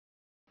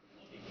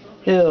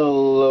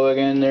Hello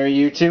again there,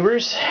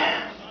 YouTubers.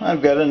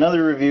 I've got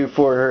another review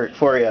for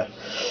you.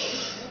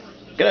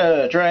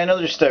 Gonna try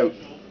another stout.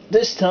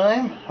 This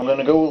time, I'm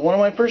gonna go with one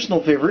of my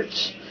personal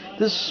favorites.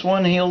 This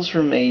one hails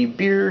from a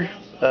brewery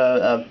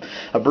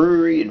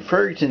in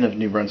Fredericton of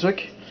New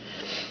Brunswick.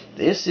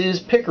 This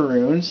is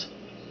Picaroons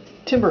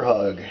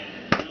Timberhog,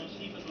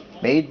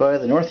 made by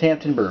the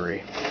Northampton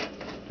Brewery.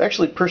 I've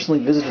actually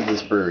personally visited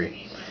this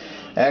brewery.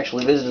 I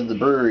actually visited the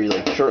brewery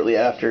like shortly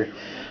after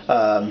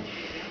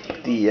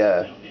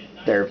their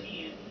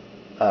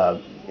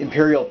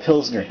Imperial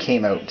Pilsner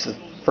came out the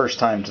first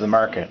time to the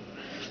market.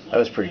 That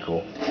was pretty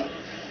cool.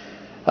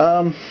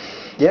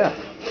 Yeah.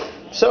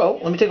 So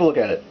let me take a look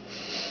at it.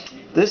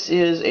 This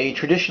is a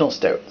traditional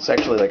stout. It's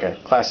actually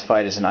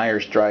classified as an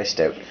Irish dry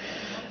stout.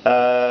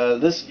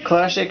 This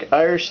classic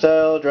Irish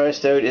style dry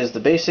stout is the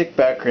basic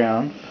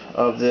background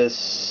of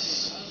this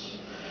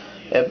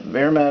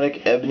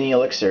aromatic ebony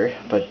elixir,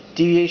 but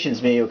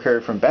deviations may occur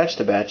from batch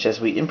to batch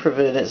as we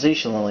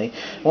improvisationally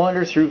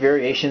wander through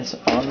variations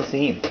on the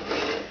theme.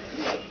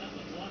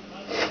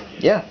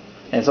 Yeah,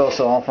 and it's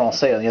also en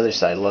français on the other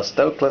side. La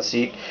Stout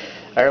Classique,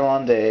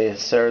 Irlandais,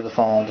 Serre de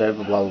Fond, blah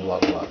blah blah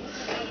blah.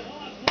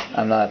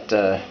 I'm not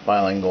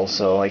bilingual,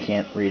 so I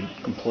can't read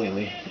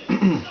completely.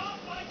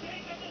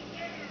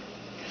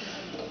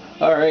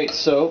 Alright,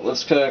 so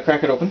let's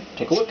crack it open,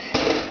 take a look.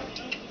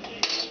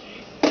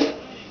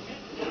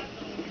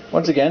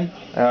 Once again,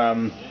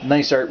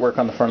 nice artwork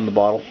on the front of the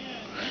bottle.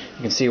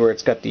 You can see where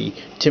it's got the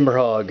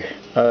Timberhog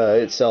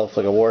itself,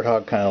 like a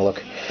warthog kind of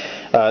look.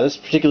 This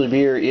particular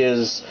beer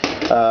is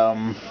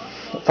 5%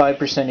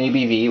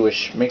 ABV,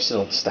 which makes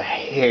it just a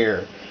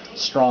hair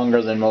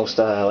stronger than most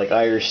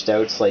Irish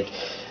stouts.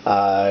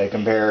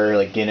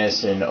 Compare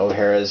Guinness and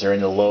O'Hara's are in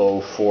the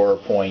low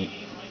 4.2,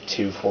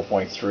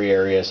 4.3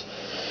 areas,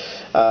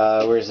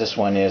 whereas this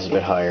one is a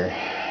bit higher.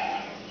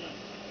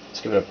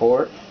 Let's give it a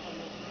pour.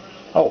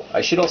 Oh,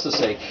 I should also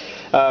say,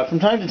 from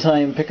time to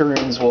time,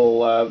 Picaroons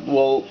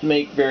will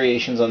make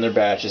variations on their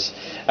batches.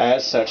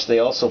 As such, they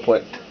also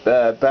put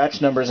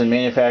batch numbers and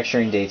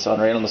manufacturing dates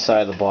right on the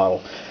side of the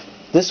bottle.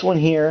 This one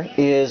here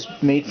is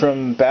made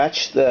from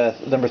batch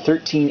number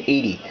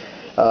 1380,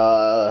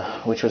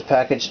 which was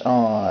packaged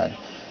on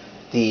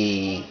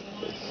the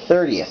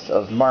 30th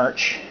of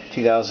March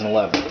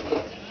 2011.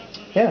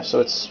 Yeah,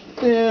 so it's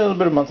a little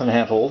bit a month and a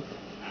half old.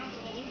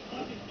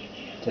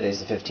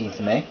 Today's the 15th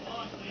of May.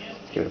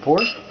 Give it a pour.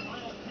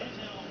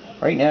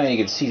 Right now you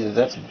can see that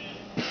that's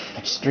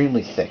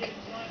extremely thick.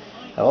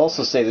 I'll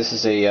also say this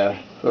is a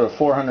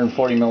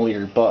 440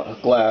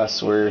 milliliter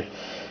glass, where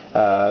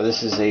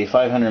this is a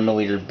 500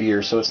 milliliter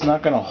beer, so it's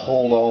not going to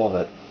hold all of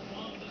it.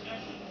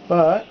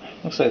 But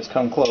looks like it's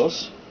come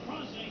close.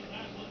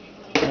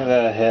 Look at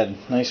that head,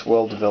 nice,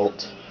 well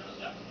developed.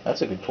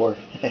 That's a good pour.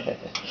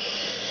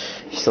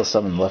 Still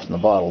some left in the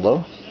bottle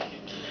though.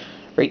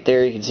 Right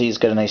there you can see it's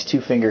got a nice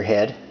two-finger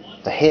head.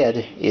 The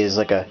head is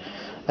like a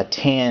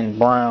tan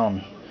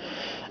brown.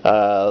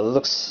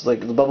 Looks like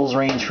the bubbles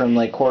range from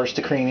coarse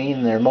to creamy,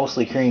 and they're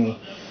mostly creamy.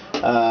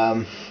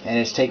 And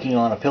it's taking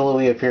on a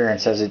pillowy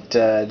appearance as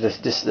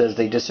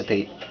they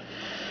dissipate.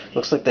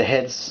 Looks like the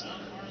head's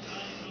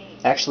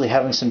actually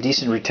having some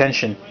decent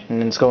retention,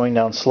 and it's going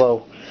down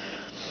slow.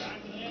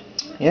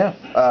 Yeah.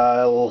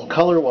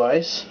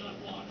 Color-wise,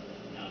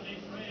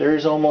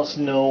 there's almost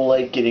no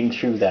light getting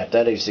through that.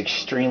 That is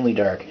extremely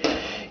dark.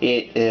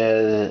 It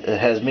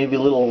has maybe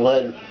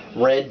little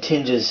red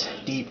tinges,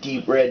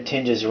 deep red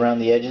tinges around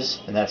the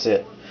edges, and that's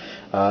it.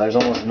 There's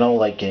almost no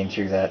light getting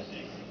through that.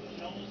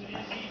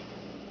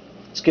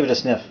 Let's give it a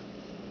sniff.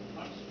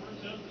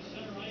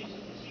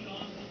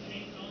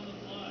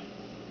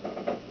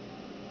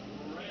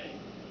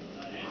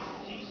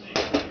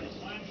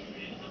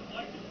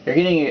 You're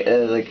getting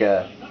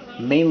a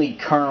mainly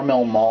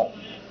caramel malt,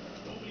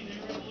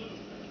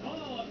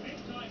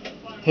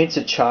 hints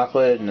of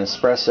chocolate and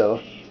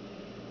espresso.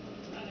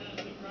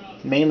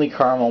 Mainly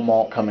caramel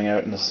malt coming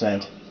out in the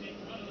scent.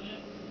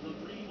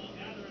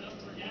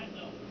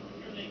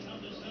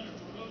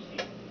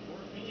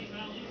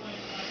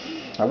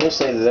 I will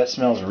say that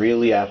smells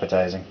really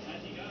appetizing.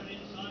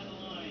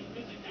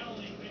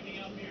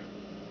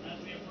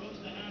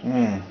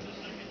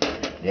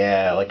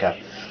 Yeah, like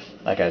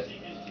a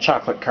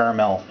chocolate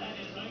caramel.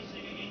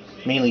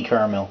 Mainly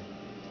caramel.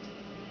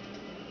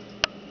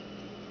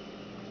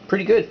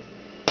 Pretty good.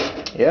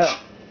 Yeah.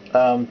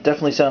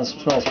 Definitely smells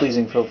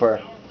pleasing so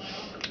far.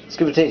 Let's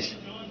give it a taste.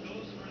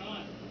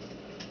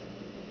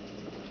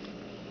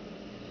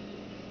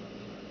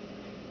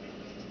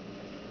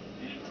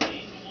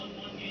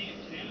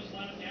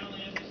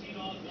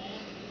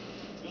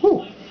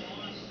 Whew.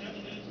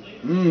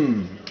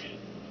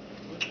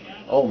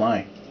 Oh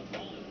my.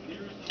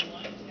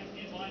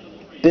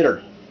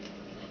 Bitter.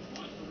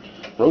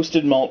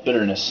 Roasted malt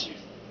bitterness.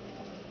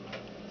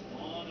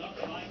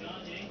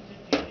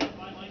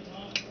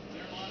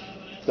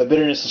 The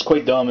bitterness is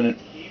quite dominant.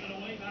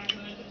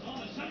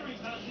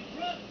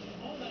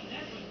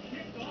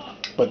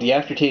 But the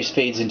aftertaste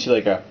fades into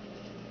a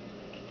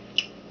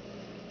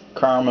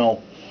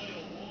caramel,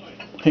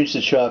 pinch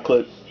of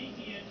chocolate,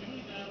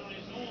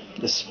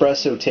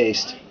 espresso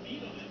taste.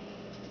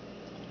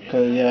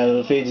 Yeah,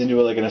 it fades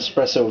into like an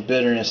espresso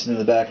bitterness in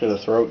the back of the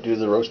throat due to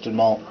the roasted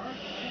malt,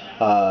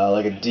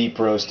 like a deep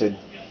roasted.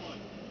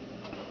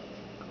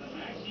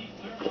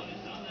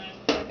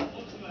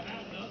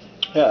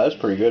 Yeah, that's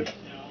pretty good.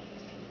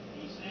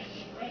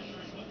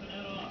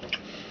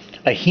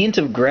 A hint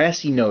of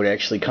grassy note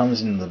actually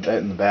comes in the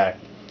back,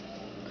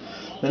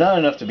 but not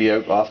enough to be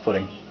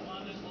off-putting.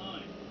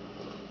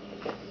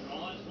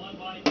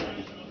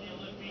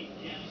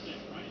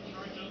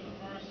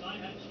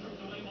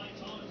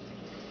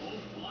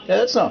 Yeah,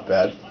 that's not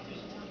bad.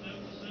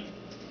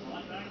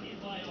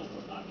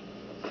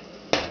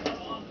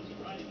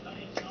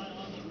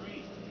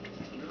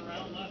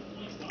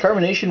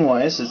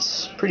 Carbonation-wise,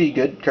 it's pretty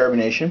good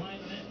carbonation.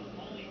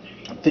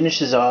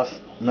 Finishes off.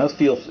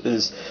 Mouthfeel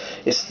is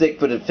thick,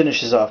 but it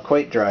finishes off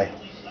quite dry.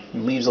 It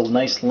leaves a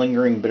nice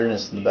lingering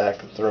bitterness in the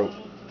back of the throat.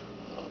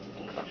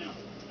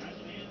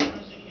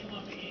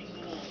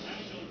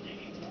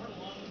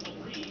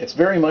 It's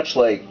very much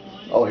like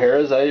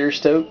O'Hara's Irish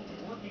Stout,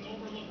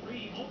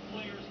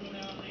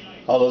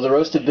 although the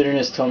roasted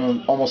bitterness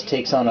almost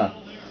takes on a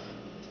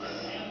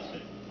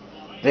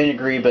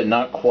vinegary but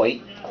not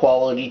quite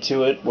quality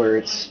to it, where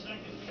it's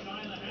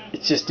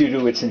just due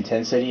to its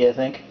intensity, I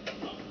think.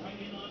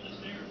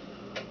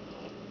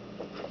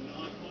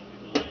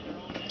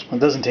 It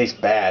doesn't taste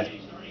bad.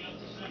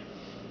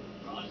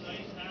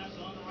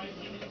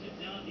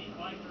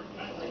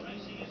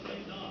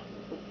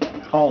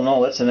 Oh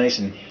no, that's a nice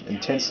and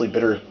intensely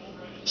bitter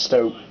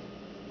stout.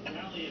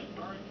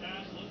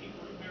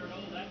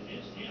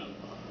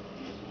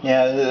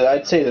 Yeah,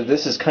 I'd say that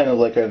this is kind of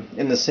like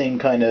in the same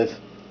kind of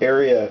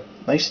area.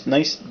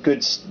 Nice,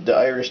 good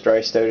Irish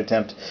dry stout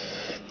attempt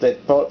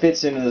that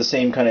fits into the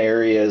same kind of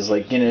area as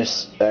like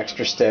Guinness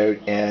Extra Stout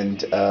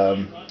and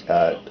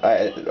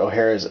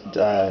O'Hara's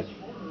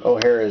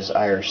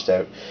Irish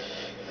Stout.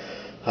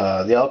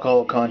 The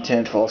alcohol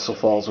content also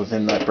falls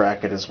within that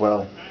bracket as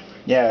well.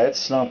 Yeah,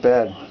 it's not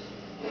bad.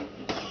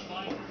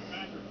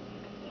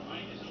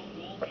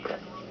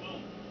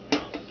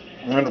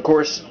 And of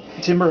course,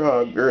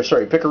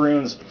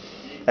 Picaroons,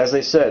 as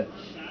they said,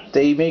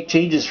 they make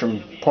changes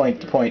from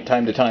point to point,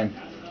 time to time.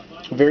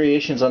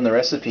 Variations on the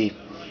recipe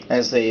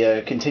as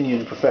they continue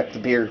to perfect the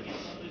beer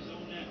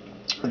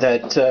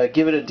that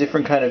give it a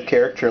different kind of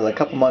character. Like a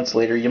couple months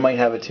later, you might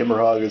have a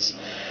Timberhog that's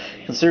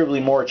considerably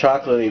more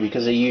chocolatey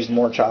because they used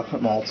more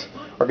chocolate malts,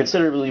 or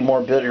considerably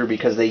more bitter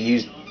because they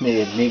used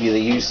maybe they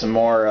used some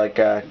more like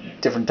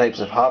different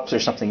types of hops or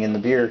something in the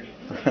beer,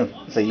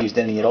 if they used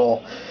any at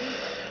all.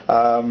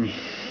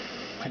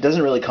 It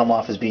doesn't really come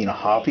off as being a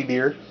hoppy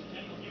beer.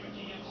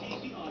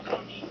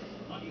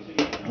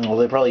 Well,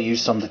 they probably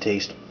used some to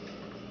taste.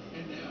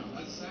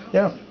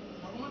 Yeah.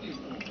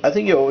 I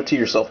think you owe it to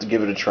yourself to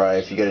give it a try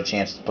if you get a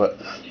chance to put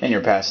and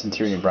you're passing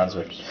through New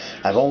Brunswick.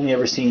 I've only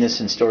ever seen this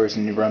in stores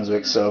in New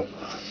Brunswick, so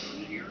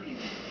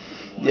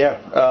yeah,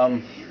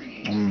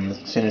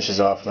 it finishes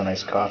off with a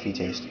nice coffee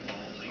taste.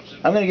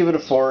 I'm gonna give it a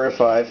 4 or a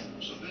 5.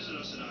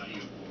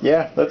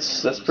 Yeah,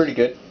 that's pretty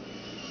good.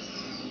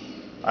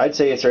 I'd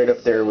say it's right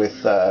up there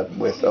with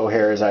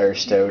O'Hara's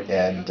Irish Stout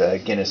and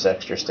Guinness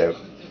Extra Stout.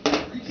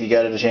 If you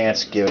got a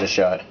chance, give it a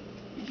shot.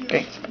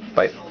 Okay,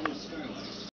 bye.